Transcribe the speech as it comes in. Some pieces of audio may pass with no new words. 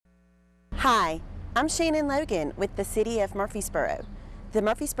Hi, I'm Shannon Logan with the City of Murfreesboro. The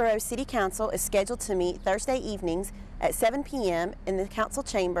Murfreesboro City Council is scheduled to meet Thursday evenings at 7 p.m. in the council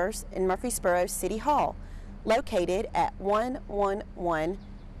chambers in Murfreesboro City Hall, located at 111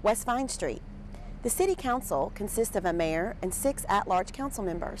 West Vine Street. The City Council consists of a mayor and 6 at-large council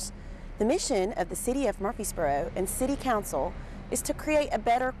members. The mission of the City of Murfreesboro and City Council is to create a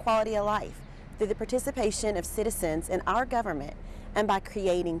better quality of life through the participation of citizens in our government and by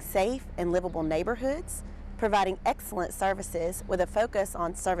creating safe and livable neighborhoods, providing excellent services with a focus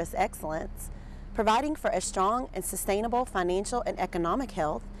on service excellence, providing for a strong and sustainable financial and economic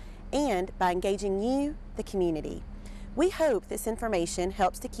health, and by engaging you, the community. We hope this information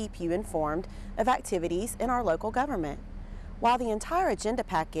helps to keep you informed of activities in our local government. While the entire agenda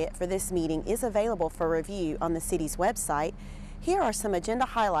packet for this meeting is available for review on the city's website, here are some agenda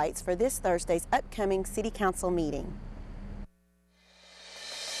highlights for this Thursday's upcoming City Council meeting.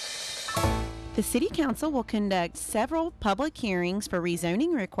 The City Council will conduct several public hearings for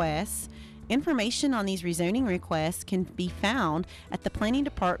rezoning requests. Information on these rezoning requests can be found at the Planning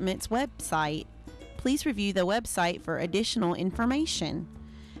Department's website. Please review the website for additional information.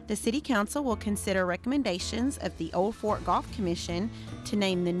 The City Council will consider recommendations of the Old Fort Golf Commission to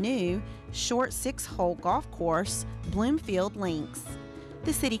name the new short 6-hole golf course Bloomfield Links.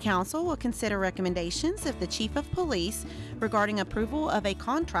 The City Council will consider recommendations of the Chief of Police regarding approval of a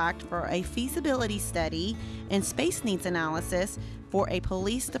contract for a feasibility study and space needs analysis for a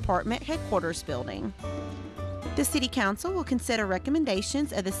police department headquarters building. The City Council will consider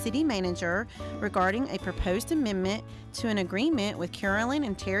recommendations of the City Manager regarding a proposed amendment to an agreement with Carolyn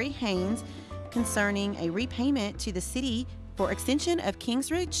and Terry Haynes concerning a repayment to the City for extension of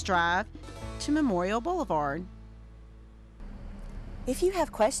Kingsridge Drive to Memorial Boulevard. If you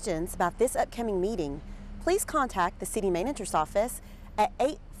have questions about this upcoming meeting, please contact the City Manager's office at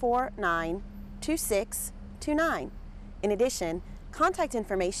 849-2629. In addition, contact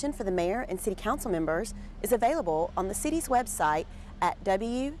information for the Mayor and City Council members is available on the City's website at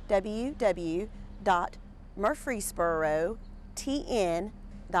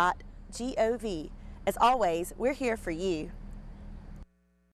www.murfreesborotn.gov. As always, we're here for you.